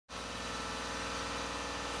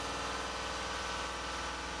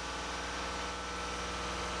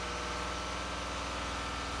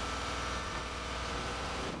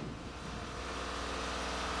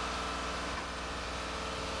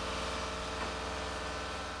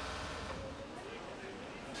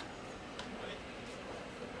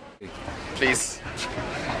Please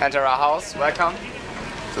enter our house. Welcome.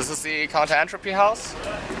 This is the Counter Entropy House.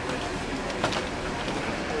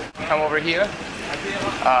 Come over here.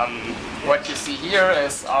 What you see here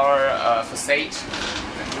is our facade,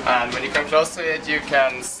 and when you come close to it, you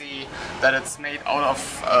can see that it's made out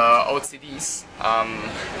of old CDs.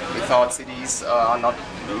 We thought CDs are not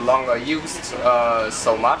longer used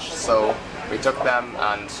so much, so we took them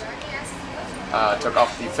and took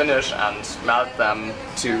off the finish and melted them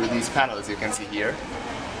to these panels you can see here.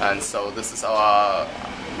 And so this is our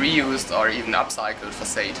reused or even upcycled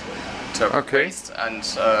facade. Took waste and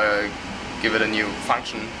give it a new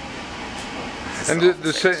function. And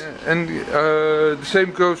the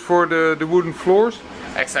same goes for the wooden floors?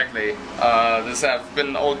 Exactly. These have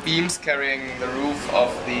been old beams carrying the roof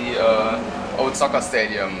of the old soccer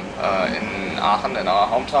stadium in Aachen, in our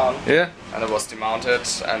hometown. Yeah. And it was demounted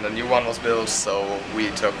and a new one was built, so we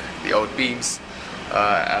took the old beams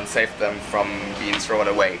and saved them from being thrown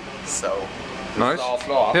away. So this is our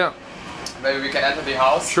floor. Yeah. Maybe we can enter the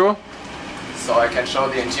house. Sure. So I can show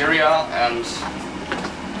the interior and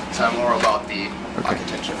tell more about the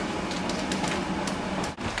architecture.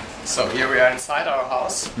 So here we are inside our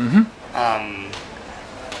house.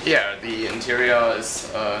 Yeah, the interior is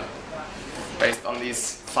based on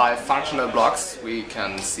these 5 functional blocks we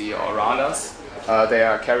can see all around us. They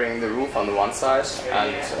are carrying the roof on the one side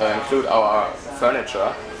and include our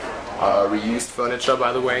furniture, reused furniture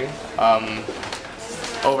by the way.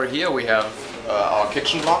 Over here we have our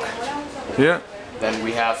kitchen block. Yeah. Then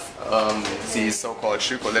we have the so-called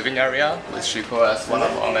Schüko living area, with Schüko as one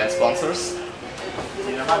of our main sponsors.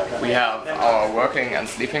 We have our working and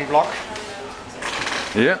sleeping block.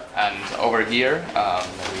 Yeah. And over here,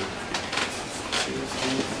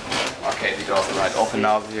 okay, the doors are right open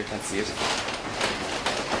now, so you can see it.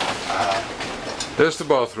 There's the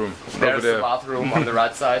bathroom. There's the bathroom on the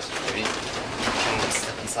right side. Maybe you can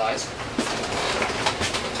step inside.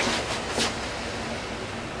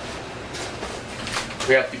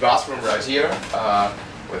 We have the bathroom right here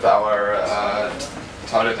with our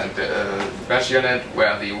toilet and wash unit,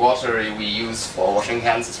 where the water we use for washing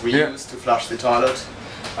hands is reused to flush the toilet.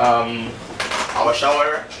 Our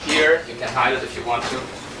shower here, you can hide it if you want to. You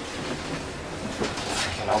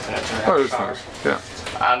can open it to have a shower. Nice. Yeah.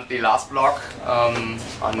 And the last block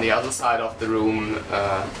on the other side of the room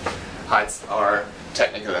hides our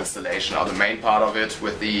technical installation, or the main part of it,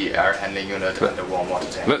 with the air handling unit and the warm water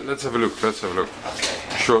tank. Let's have a look. Let's have a look.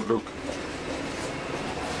 Okay. Short look.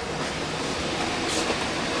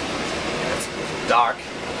 It's dark,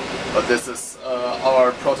 but this is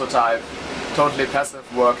our prototype, totally passive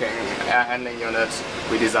working air handling unit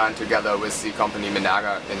we designed together with the company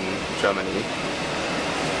Menager in Germany.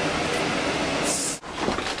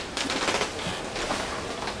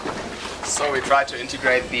 So we tried to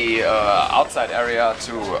integrate the outside area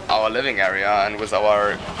to our living area, and with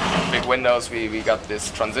our big windows we got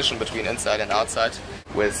this transition between inside and outside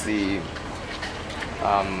with the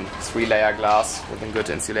 3-layer glass with a good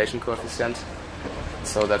insulation coefficient,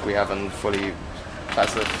 so that we have a fully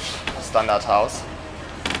passive standard house.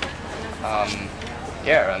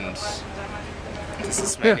 Yeah, and this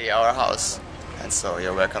is mainly our house, and so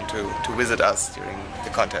you're welcome to visit us during the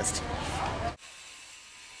contest.